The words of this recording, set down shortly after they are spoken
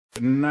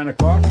9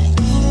 o'clock,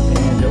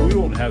 and we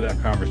won't have that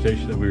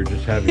conversation that we were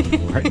just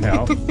having right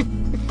now.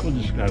 We'll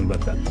just kind of let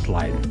that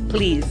slide.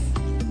 Please.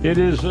 It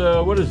is,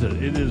 what is it?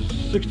 It is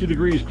 60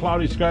 degrees,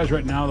 cloudy skies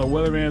right now. The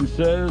weatherman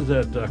says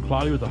that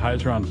cloudy with the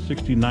highs around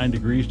 69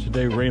 degrees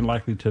today, rain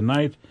likely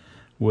tonight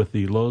with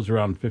the lows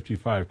around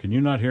 55. Can you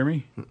not hear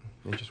me?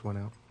 It just went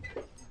out.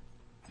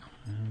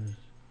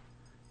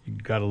 You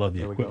gotta love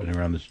the equipment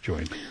around this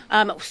joint.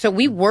 So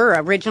we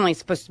were originally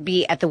supposed to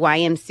be at the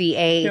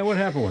YMCA. Yeah, what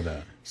happened with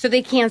that? So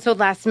they canceled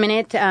last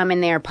minute,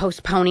 and they're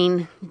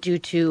postponing due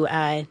to,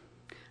 I'm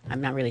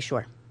not really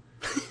sure.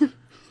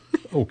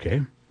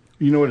 Okay.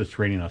 You know what? It's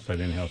raining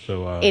outside anyhow,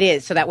 so... It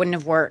is, so that wouldn't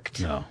have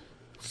worked. No.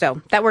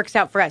 So that works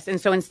out for us.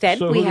 And so instead,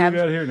 So we who have... do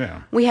we got here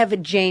now? We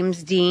have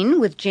James Dean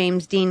with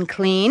James Dean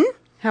Clean.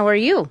 How are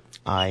you?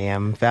 I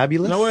am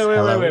fabulous. No,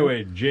 Hello.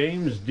 wait.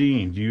 James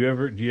Dean. Do you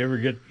ever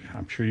get...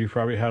 I'm sure you've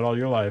probably had all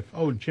your life.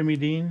 Oh, Jimmy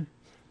Dean?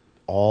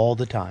 All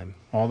the time.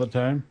 All the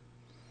time?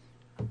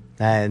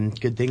 And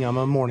good thing I'm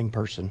a morning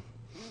person.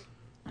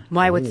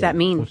 Why? What's that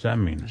mean? What's that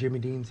mean? Jimmy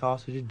Dean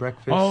sausage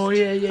breakfast. Oh,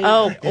 yeah.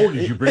 Oh. Oh,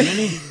 did you bring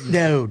any?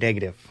 No,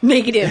 negative.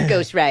 Negative,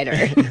 Ghost Rider.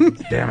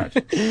 Damn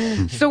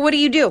it. So what do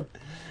you do?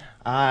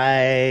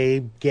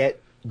 I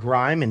get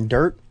grime and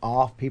dirt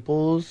off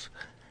people's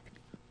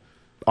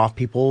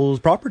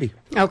property.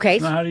 Okay.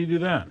 Now, how do you do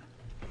that?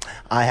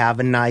 I have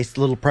a nice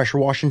little pressure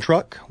washing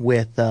truck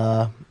with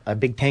a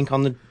big tank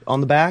on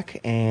the back,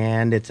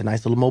 and it's a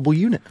nice little mobile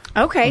unit.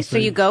 Okay, so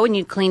you go and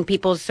you clean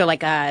people's,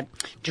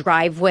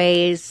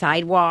 driveways,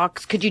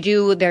 sidewalks. Could you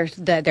do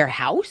their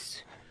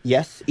house?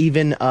 Yes,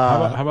 even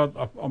How about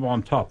up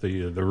on top,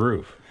 the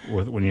roof,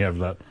 when you have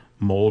that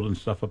mold and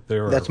stuff up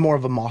there? that's more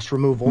of a moss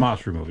removal.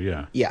 Moss removal,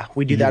 yeah. Yeah,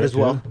 we do You do that that as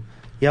well. too?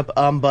 Yep.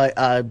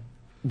 But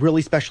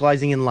really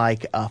specializing in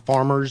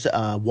farmers,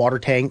 water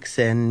tanks,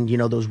 and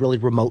those really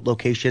remote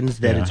locations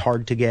that Yeah. it's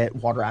hard to get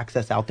water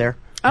access out there.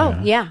 Oh,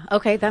 yeah.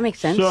 Okay, that makes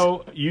sense.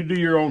 So you do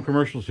your own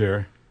commercials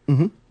here.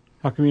 Mm-hmm.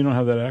 How come you don't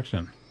have that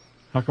accent?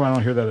 How come I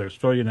don't hear that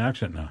Australian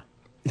accent now?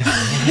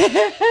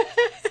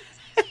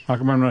 How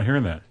come I'm not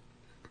hearing that?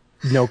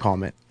 No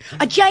comment.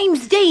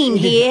 James Dean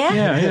here.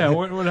 Yeah.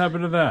 What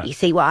happened to that? You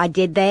see what I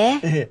did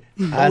there?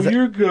 Oh,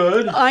 you're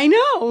good. I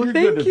know. You're good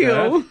Thank at you.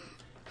 that.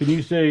 Can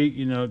you say,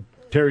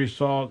 Terry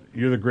Saul,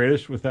 you're the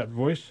greatest with that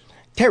voice?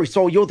 Terry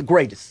Soul, you're the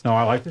greatest. No,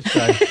 I like this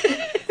guy.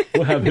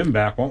 We'll have him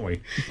back, won't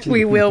we?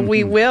 We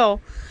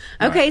will.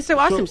 Okay, so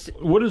awesome. So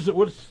what's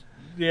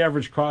the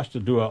average cost to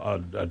do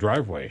a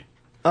driveway?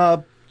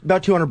 About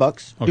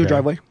 $200 do Okay. a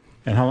driveway.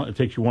 And how long it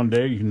takes you one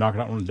day? You can knock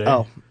it out in a day?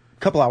 Oh, a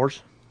couple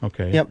hours.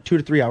 Okay. Yep, 2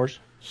 to 3 hours.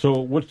 So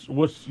what's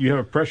you have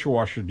a pressure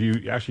washer? Do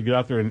you actually get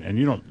out there and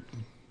you don't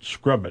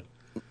scrub it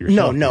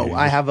yourself? No. do you?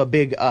 I have a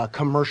big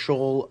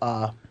commercial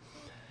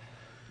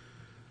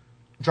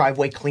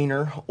driveway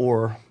cleaner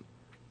or...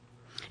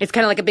 It's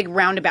kind of like a big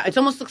roundabout. It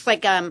almost looks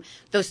like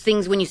those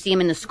things when you see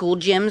them in the school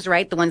gyms,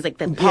 right? The ones that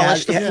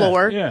polish the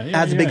floor. Yeah,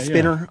 has a big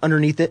spinner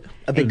underneath it,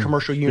 a big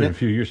commercial It's been a unit.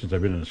 few years since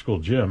I've been in a school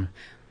gym,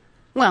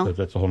 Well, but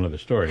that's a whole other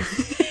story.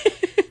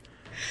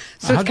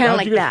 so it's kind of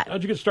like that.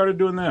 How'd you get started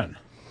doing that?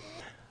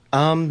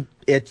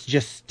 It's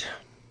just...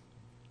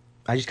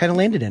 I just kind of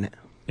landed in it.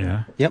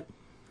 Yeah. Yep.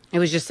 It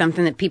was just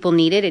something that people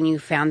needed, and you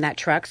found that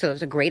truck, so it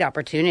was a great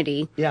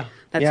opportunity. Yeah.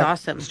 That's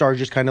awesome. Stars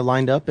just kind of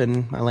lined up,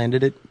 and I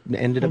landed it,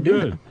 ended up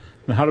doing Good.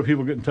 Now, how do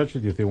people get in touch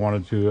with you if they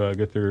wanted to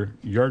get their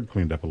yard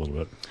cleaned up a little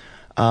bit?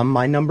 it.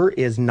 My number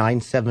is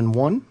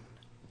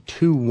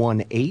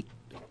 971-218-1383.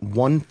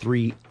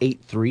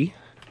 Did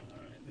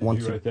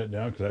you write that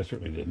down? Because I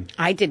certainly didn't.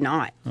 I did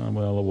not.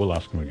 Well, we'll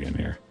ask him again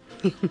here.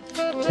 You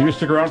gonna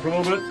stick around for a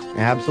little bit?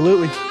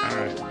 Absolutely. All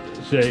right.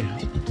 Say,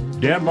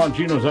 Dan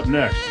Bongino's up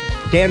next.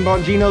 Dan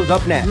Bongino's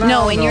up next.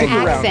 No, in your Stick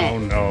around.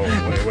 accent. Oh,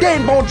 no. Wait.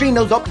 Dan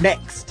Bongino's up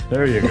next.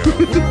 There you go.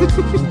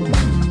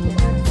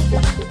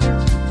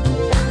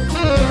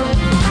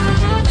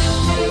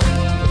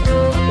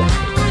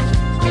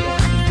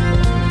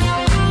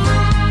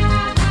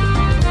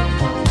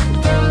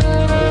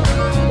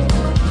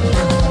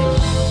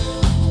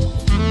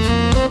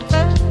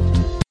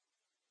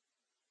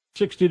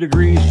 60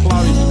 degrees,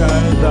 cloudy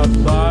skies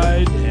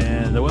outside,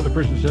 and the weather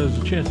person says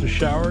a chance of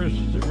showers.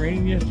 Is it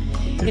raining yet?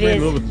 It rained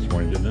is. a little bit this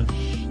morning, didn't it?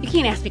 You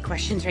can't ask me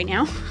questions right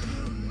now.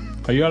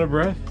 Are you out of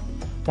breath?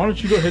 Why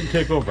don't you go ahead and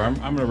take over? I'm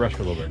going to rest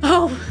for a little bit.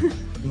 Oh,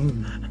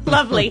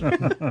 lovely.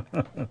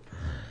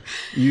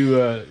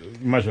 You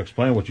might as well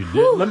explain what you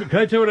did. Can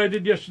I tell you what I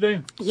did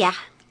yesterday? Yeah.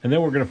 And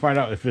then we're going to find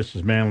out if this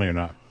is manly or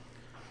not.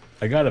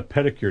 I got a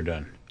pedicure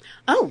done.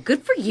 Oh,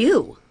 good for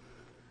you.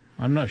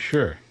 I'm not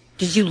sure.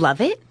 Did you love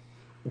it?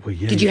 Well,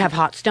 yeah, Did you have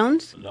hot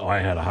stones? No, I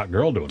had a hot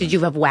girl doing it. Did you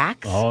have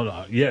wax?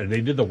 Oh, yeah,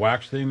 they did the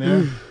wax thing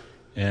there.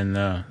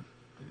 And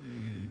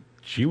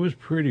she was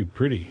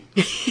pretty.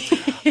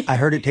 I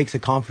heard it takes a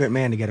confident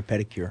man to get a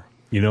pedicure.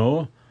 You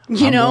know?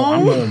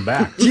 I'm going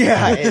back.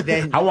 Yeah.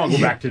 I want to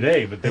go back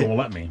today, but they won't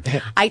let me.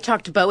 I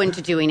talked Bo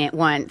into doing it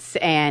once,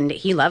 and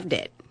he loved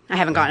it. I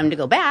haven't gotten him to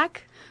go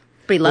back,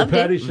 but he loved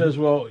Patty it. says,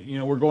 well,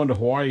 we're going to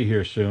Hawaii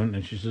here soon.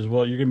 And she says,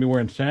 well, you're going to be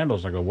wearing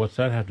sandals. I go, what's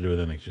that have to do with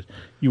anything? She says,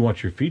 you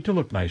want your feet to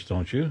look nice,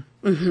 don't you?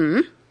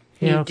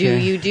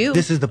 You do.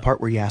 This is the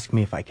part where you ask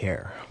me if I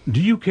care.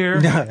 Do you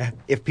care?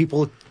 If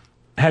people,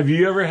 Have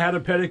you ever had a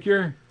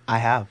pedicure? I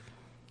have,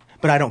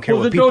 but I don't care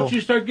Well, what then people. don't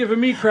you start giving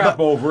me crap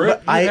over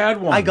it. But You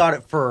had one. I got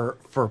it for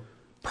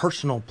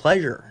personal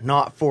pleasure,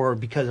 not for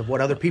because of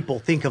what other people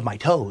think of my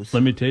toes.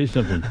 Let me tell you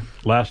something.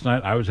 Last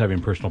night, I was having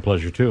personal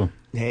pleasure, too.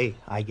 Hey,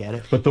 I get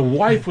it. But the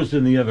wife was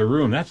in the other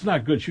room. That's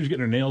not good. She was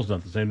getting her nails done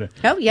at the same time.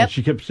 Oh, yep. And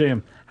she kept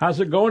saying, how's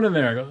it going in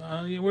there? I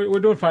go, yeah, we're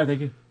doing fine,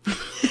 thank you.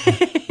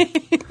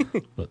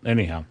 But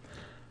anyhow,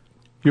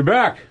 you're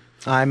back.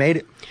 I made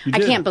it. You I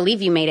did. can't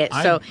believe you made it.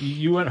 So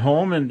you went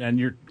home and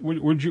you're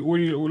where do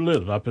you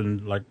live? Up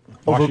in like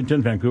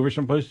Washington, Vancouver,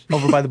 someplace?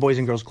 Over by the Boys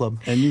and Girls Club.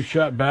 And you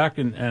shot back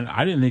and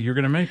I didn't think you were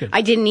going to make it.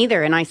 I didn't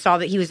either, and I saw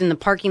that he was in the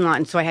parking lot,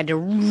 and so I had to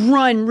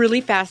run really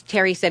fast.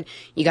 Terry said,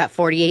 "You got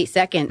 48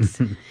 seconds,"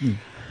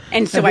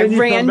 and so And I then you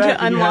ran come back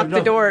to and you unlock have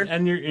the door.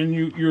 And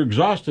you're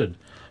exhausted.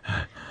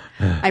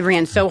 I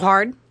ran so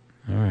hard.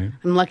 All right.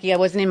 I'm lucky I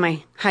wasn't in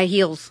my high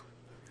heels.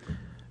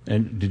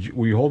 And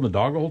were you holding the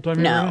dog the whole time?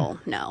 you were No,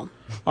 in? no.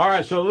 All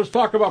right, so let's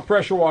talk about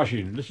pressure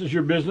washing. This is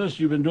your business.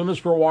 You've been doing this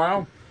for a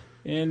while.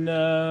 And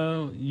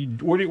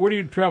where do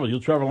you travel? You'll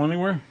travel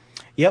anywhere?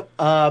 Yep,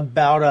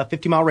 about a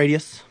 50-mile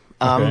radius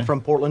Okay. from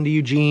Portland to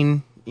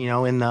Eugene.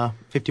 In the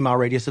 50-mile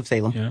radius of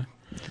Salem. Yeah.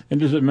 And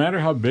does it matter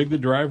how big the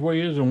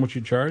driveway is and what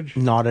you charge?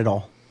 Not at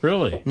all.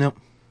 Really? Nope.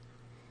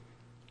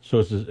 So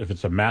if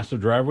it's a massive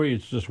driveway,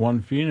 it's just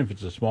one fee, and if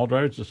it's a small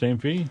driveway, it's the same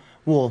fee?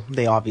 Well,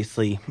 they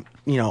obviously,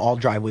 all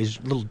driveways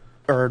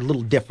are a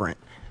little different.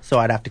 So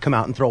I'd have to come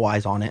out and throw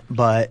eyes on it.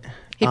 But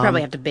He'd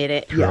probably have to bid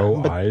it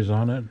Throw eyes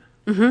on it?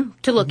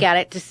 to look at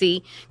it to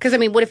see. Because,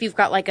 what if you've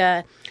got like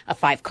a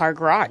 5-car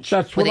garage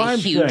That's with what a I'm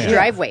huge saying.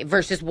 driveway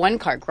versus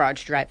 1-car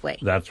garage driveway?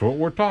 That's what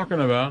we're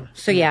talking about.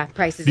 So, yeah,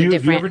 prices Do are you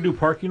different. ever do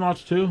parking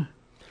lots, too?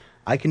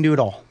 I can do it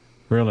all.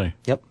 Really?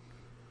 Yep.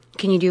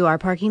 Can you do our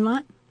parking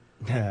lot?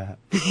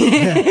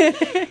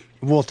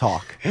 We'll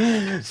talk.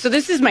 So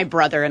this is my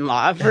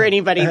brother-in-law, for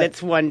anybody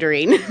that's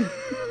wondering.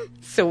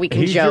 So we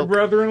can He's your joke.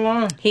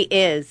 brother-in-law? He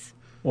is.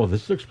 Well,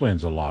 this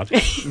explains a lot.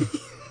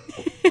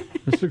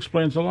 This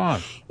explains a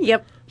lot.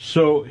 Yep.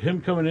 So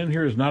him coming in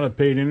here is not a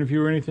paid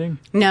interview or anything?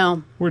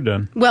 No. We're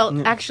done.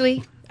 Well,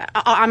 actually,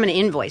 I'm going to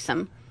invoice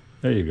him.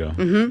 There you go.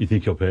 You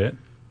think he'll pay it?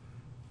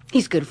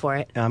 He's good for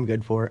it. I'm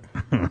good for it.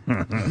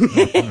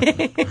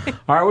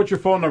 All right, what's your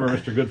phone number,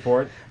 Mr. Good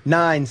for It?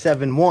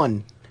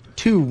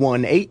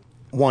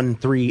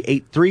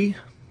 971-218-1383.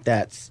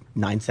 That's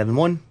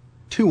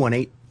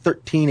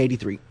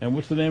 971-218-1383. And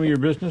what's the name of your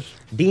business?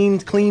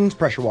 Dean's Cleans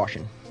Pressure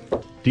Washing.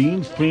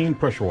 Dean's Clean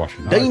Pressure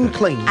Washing. I Dean like that.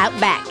 Clean.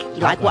 Outback. You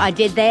like what I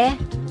did there?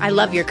 I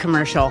love your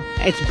commercial.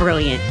 It's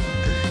brilliant.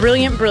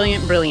 Brilliant,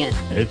 brilliant, brilliant.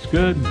 It's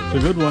good. It's a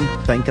good one.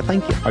 Thank you.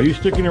 Are you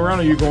sticking around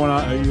or are you going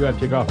out? Are you got to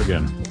take off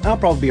again? I'll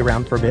probably be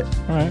around for a bit.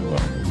 All right, well,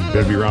 you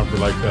better be around for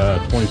like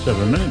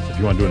 27 minutes if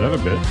you want to do another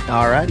bit.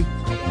 Alrighty.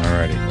 All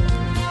righty.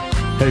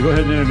 Hey, go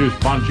ahead and introduce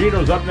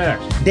Bongino's up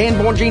next. Dan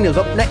Bongino's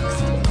up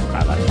next.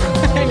 I like it.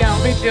 I know,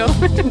 me too.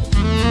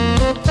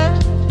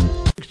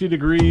 60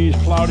 degrees,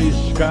 cloudy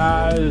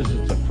skies.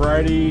 It's a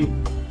Friday.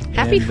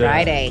 Happy And,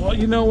 Friday. Well,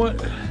 you know what?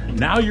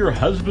 Now your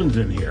husband's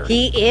in here.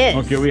 He is.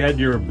 Okay, we had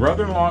your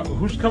brother-in-law.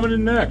 Who's coming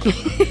in next?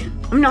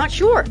 I'm not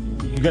sure.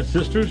 You got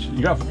sisters?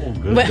 You got? Oh,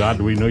 good Well- God,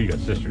 do we know you got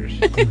sisters?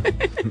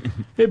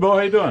 Hey, Bo, how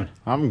you doing?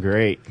 I'm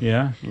great.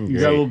 Yeah, you Great.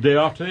 got a little day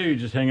off today, or you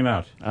just hanging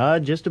out?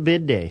 Just a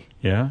bid day.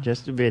 Yeah,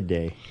 Just a bid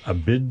day. a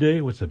bid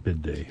day. What's a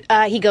bid day?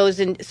 He goes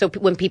and so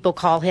when people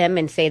call him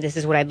and say this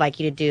is what I'd like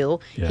you to do,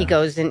 Yeah. he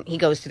goes to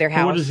their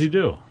house. What does he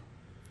do?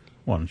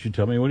 Why don't you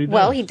tell me what he does?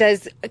 Well, he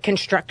does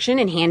construction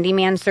and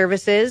handyman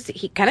services.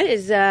 He kind of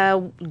is a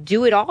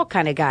do-it-all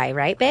kind of guy,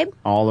 right, babe?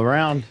 All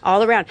around.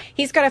 All around.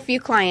 He's got a few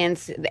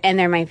clients, and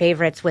they're my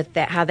favorites with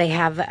how they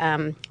have,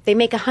 they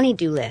make a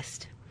honey-do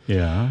list.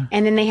 Yeah.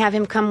 And then they have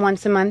him come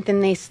once a month,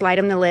 and they slide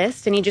him the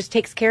list, and he just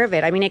takes care of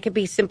it. I mean, it could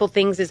be simple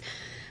things as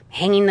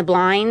hanging the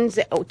blinds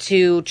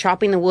to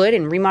chopping the wood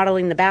and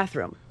remodeling the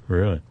bathroom.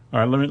 Really? All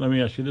right. Let me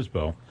ask you this,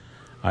 Bo.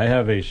 I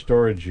have a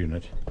storage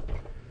unit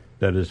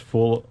that is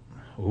full.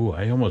 Ooh,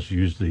 I almost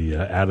used the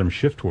Adam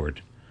Schiff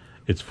word.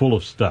 It's full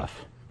of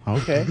stuff.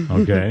 Okay.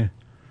 Okay,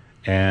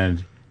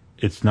 and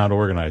it's not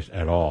organized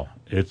at all.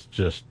 It's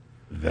just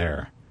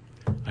there.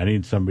 I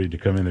need somebody to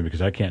come in there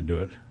because I can't do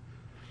it.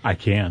 I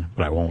can,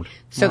 but I won't.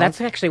 So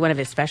that's actually one of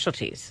his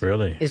specialties.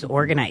 Really? Is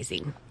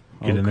organizing.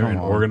 Get in there come and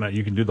on. organize.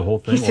 You can do the whole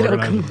thing. said, "Oh,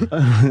 Organize it.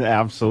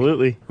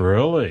 Absolutely.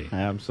 Really?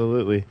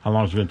 Absolutely. How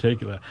long is it going to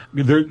take you?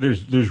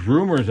 There's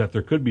rumors that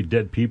there could be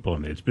dead people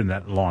in it. It's been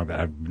that long that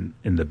I've been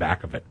in the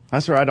back of it.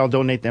 That's all right. I'll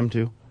donate them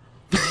too.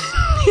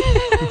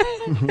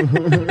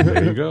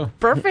 There you go.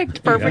 Perfect,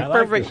 I perfect,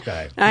 like perfect. this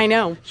guy. I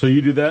know. So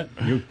you do that?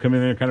 You come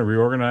in there and kind of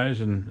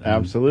reorganize and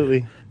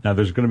Absolutely. Now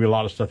there's going to be a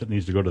lot of stuff that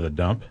needs to go to the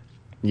dump.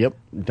 Yep.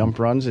 Dump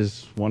runs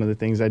is one of the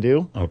things I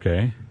do.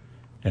 Okay.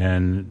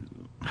 And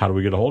how do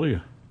we get a hold of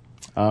you?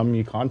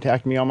 You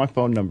contact me on my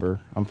phone number.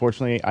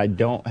 Unfortunately, I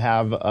don't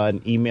have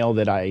an email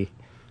that I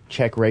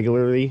check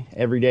regularly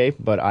every day,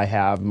 but I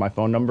have my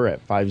phone number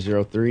at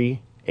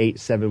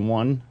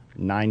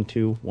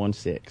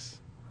 503-871-9216.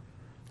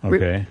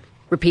 Okay.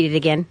 Repeat it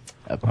again.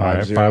 All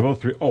right.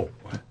 503. Oh,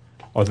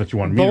 I thought you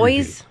wanted me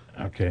Boys. to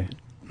repeat. Okay.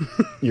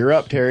 You're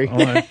up, Terry. All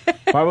right.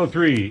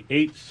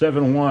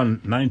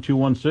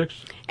 503-871-9216.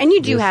 And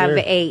you do Yes, have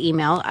sir. a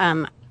email.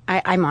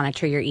 I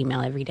monitor your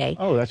email every day.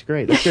 Oh, that's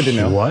great. That's good to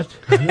know. What?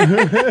 You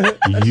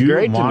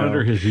great to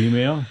monitor know. his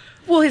email?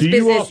 Well, his Do you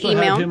business also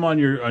email. have him on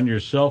your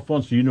cell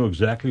phone so you know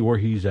exactly where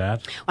he's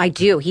at? I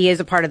do. He is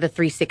a part of the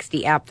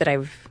 360 app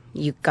that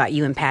got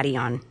you and Patty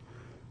on.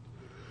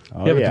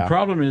 Oh, Yeah, but the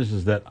problem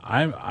is that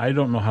I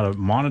don't know how to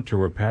monitor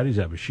where Patty's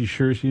at, but she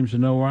sure seems to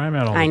know where I'm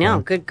at all the I know.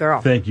 time. Good girl.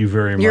 Thank you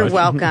very much. You're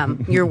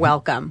welcome. You're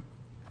welcome.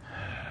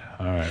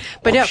 All right.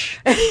 But no,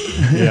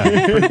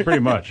 Yeah, pretty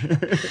much.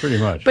 Pretty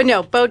much. but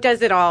no, Bo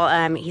does it all.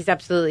 He's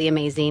absolutely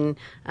amazing.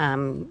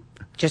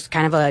 Just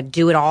kind of a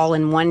do it all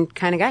in one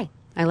kind of guy.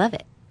 I love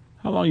it.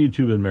 How long you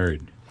two been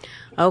married?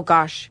 Oh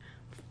gosh,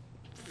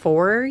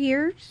 4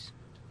 years.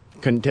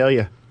 Couldn't tell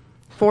you.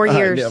 4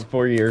 years. Yeah,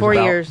 4 years. 4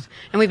 about. years,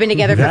 and we've been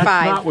together for That's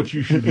 5. not what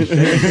you should be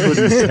saying. I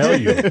couldn't tell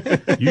you.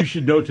 You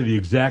should know to the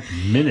exact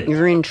minute.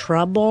 You're in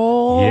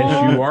trouble.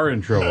 Yes, you are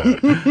in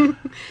trouble.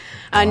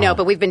 No,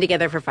 but we've been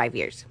together for 5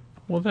 years.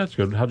 Well, that's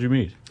good. How'd you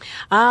meet?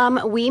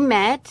 We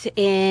met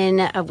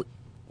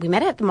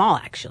at the mall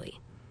actually.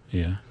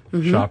 Yeah.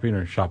 Mm-hmm. Shopping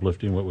or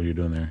shoplifting? What were you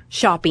doing there?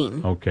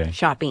 Shopping. Okay.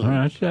 Shopping. All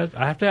right.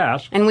 I have to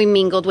ask. And we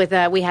mingled with,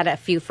 we had a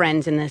few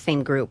friends in the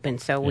same group,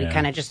 and so we Yeah.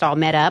 kind of just all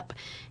met up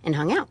and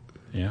hung out.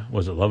 Yeah.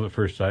 Was it love at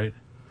first sight?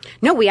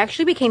 No, we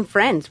actually became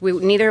friends.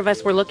 Neither of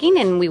us were looking,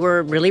 and we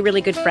were really,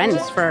 really good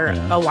friends for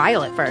a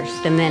while at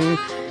first, and then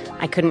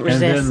I couldn't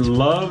resist. And then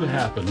love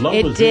happened. Love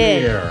It was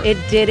did. in the air. It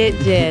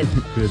did.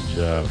 Good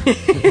job.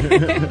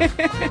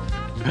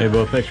 Hey,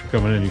 Bill, thanks for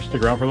coming in. You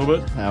stick around for a little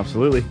bit?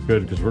 Absolutely.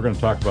 Good, because we're going to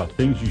talk about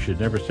things you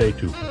should never say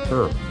to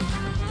her.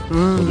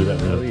 We'll do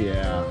that in a Oh, minute.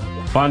 yeah.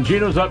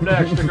 Bongino's up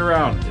next. Stick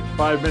around. It's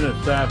 5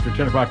 minutes after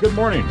 10 o'clock. Good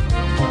morning.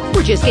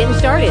 We're just getting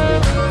started.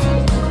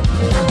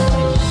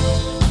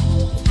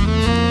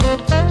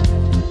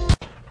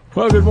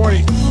 Well, good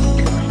morning.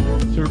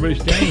 What's everybody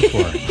standing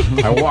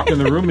for? I walk in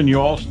the room and you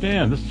all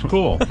stand. This is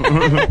cool.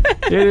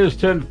 It is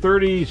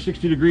 10:30,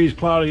 60 degrees,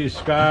 cloudy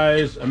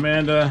skies.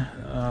 Amanda,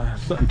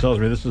 something tells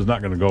me this is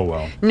not going to go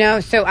well. No,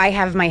 so I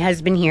have my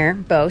husband here,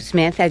 Bo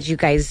Smith, as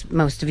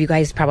most of you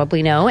guys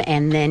probably know,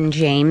 and then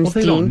James Well,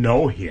 they Dean. don't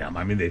know him.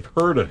 I mean, they've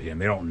heard of him.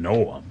 They don't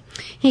know him.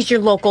 He's your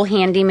local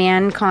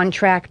handyman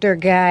contractor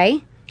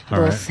guy. All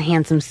Little right.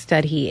 handsome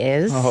stud he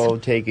is. Oh,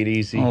 take it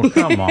easy. Oh,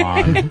 come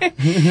on.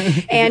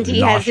 And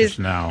he has Nauseous his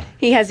now.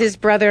 he has his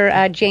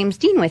brother James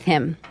Dean with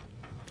him.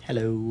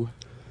 Hello.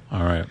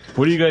 All right.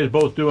 What are you guys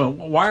both doing?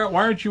 Why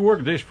aren't you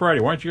working? Today's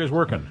Friday. Why aren't you guys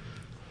working?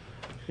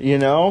 You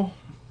know?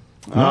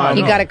 I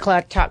You know. got to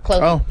talk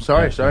close. Oh,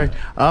 sorry.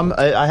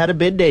 I had a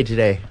bid day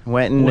today.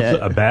 Went and What's it,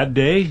 a bad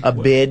day? a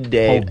bid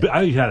day. Oh,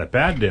 I had a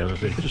bad day. I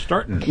was like, just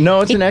starting.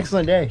 No, it's an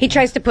excellent day. He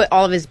tries to put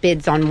all of his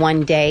bids on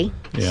one day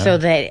Yeah. so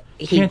that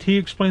he. Can't he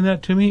explain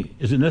that to me?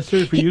 Is it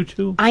necessary for you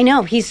two? I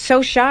know he's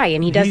so shy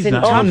and he doesn't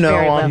not- talk Oh, no,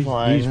 very well. I'm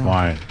fine. He's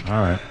fine.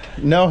 All right.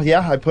 No,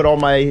 yeah, I put all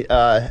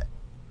my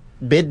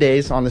bid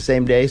days on the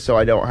same day, so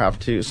I don't have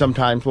to.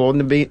 Sometimes, well, in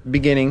the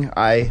beginning,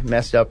 I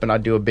messed up and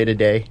I'd do a bid a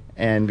day,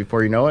 and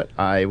before you know it,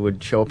 I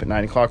would show up at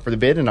 9 o'clock for the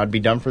bid, and I'd be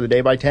done for the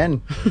day by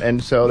 10,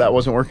 and so that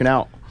wasn't working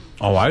out.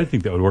 Oh, I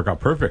think that would work out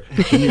perfect.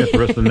 Then you got the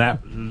rest of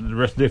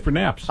the day for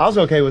naps. I was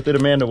okay with it.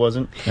 Amanda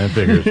wasn't. That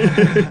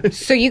figures.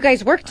 So you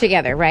guys work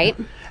together, right?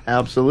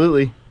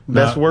 Absolutely,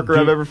 best Now, worker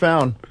I've ever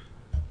found.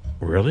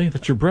 Really?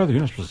 That's your brother. You're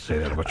not supposed to say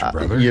that about your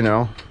brother. You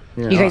know.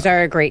 You guys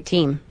are a great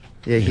team.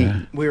 Yeah, he. Yeah.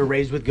 We were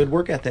raised with good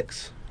work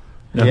ethics.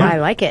 Now, I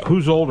like it.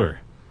 Who's older?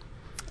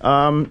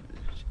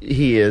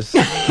 He is.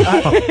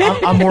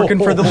 I'm working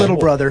for the little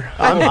brother.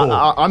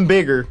 I'm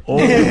bigger.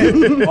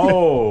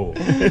 Oh.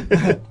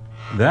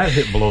 That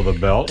hit below the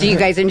belt. Do you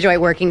guys enjoy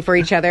working for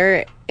each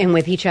other and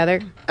with each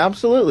other?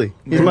 Absolutely,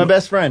 he's my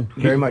best friend.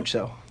 Very much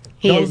so.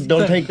 He is.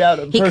 Don't take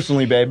that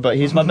personally, babe, but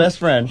he's my best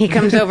friend. He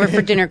comes over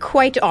for dinner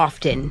quite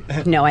often.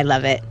 No, I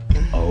love it.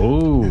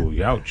 Oh,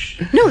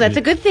 ouch. No, that's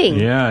a good thing.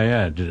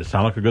 Yeah. Did it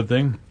sound like a good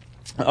thing?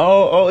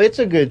 Oh, it's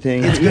a good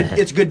thing.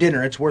 It's good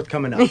dinner. It's worth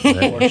coming up.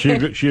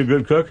 She a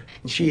good cook?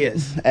 She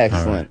is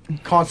Excellent.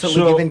 constantly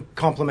So- giving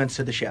compliments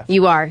to the chef.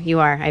 You are.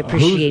 I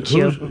appreciate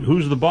you.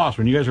 Who's the boss?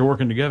 When you guys are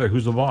working together,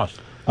 who's the boss?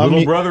 Little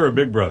Me- brother or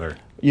big brother?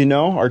 You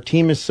know, our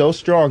team is so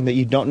strong that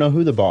you don't know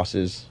who the boss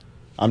is.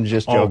 I'm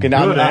just joking. good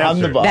I'm the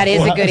answer. boss. That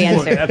is a good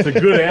answer. That's a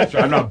good answer.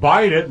 I'm not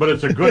buying it, but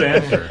it's a good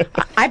answer.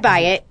 I buy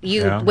it.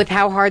 Yeah. With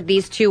how hard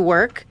these two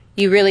work,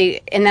 you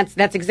really, and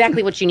that's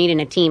exactly what you need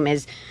in a team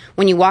is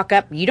when you walk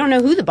up, you don't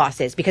know who the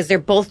boss is because they're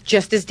both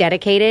just as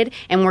dedicated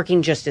and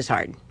working just as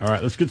hard. All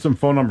right, let's get some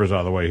phone numbers out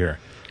of the way here.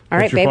 All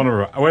What's right, your babe. phone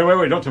number? Oh,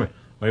 wait, don't tell me.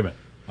 Wait a minute.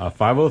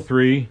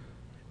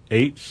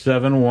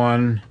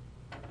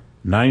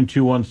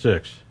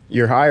 503-871-9216.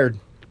 You're hired.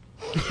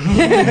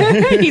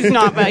 He's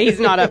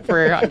not up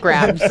for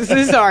grabs.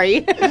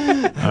 Sorry.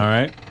 All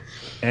right.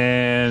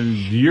 And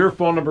your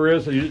phone number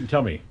is, you didn't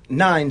tell me.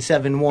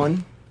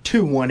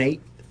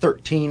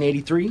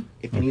 971-218-1383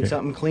 if you need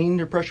something cleaned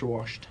or pressure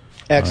washed.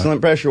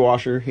 Excellent pressure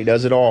washer. He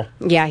does it all.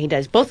 Yeah, he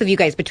does. Both of you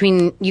guys,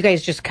 between you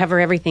guys, just cover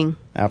everything.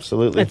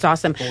 Absolutely. That's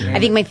awesome. I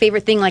think my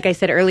favorite thing, like I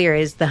said earlier,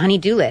 is the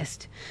honey-do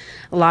list.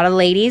 A lot of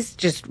ladies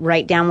just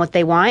write down what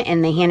they want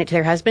and they hand it to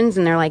their husbands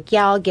and they're like,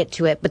 yeah, I'll get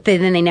to it. But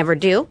then they never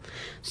do.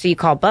 So you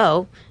call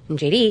Bo and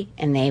JD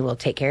and they will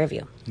take care of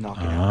you. Knock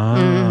it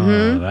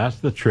out. That's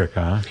the trick,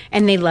 huh?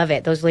 And they love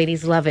it. Those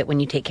ladies love it when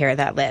you take care of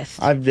that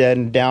list. I've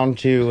been down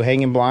to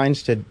hanging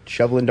blinds to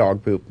shoveling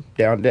dog poop.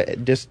 Down to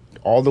just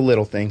all the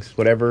little things.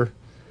 Whatever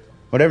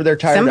they're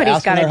tired Somebody's of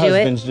asking gotta their do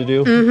it. husbands to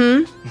do.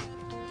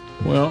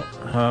 Well,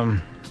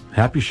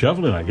 happy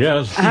shoveling, I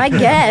guess. I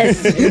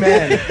guess.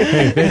 Amen.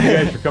 Hey, thank you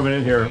guys for coming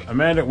in here.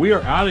 Amanda, we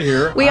are out of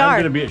here. We I'm are.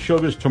 going to be at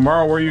Showbiz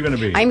tomorrow. Where are you going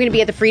to be? I'm going to be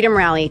at the Freedom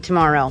Rally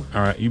tomorrow.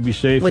 All right, you be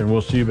safe, and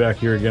we'll see you back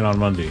here again on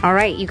Monday. All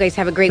right. You guys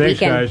have a great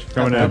Thanks, weekend. guys, for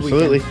coming in.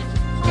 Absolutely.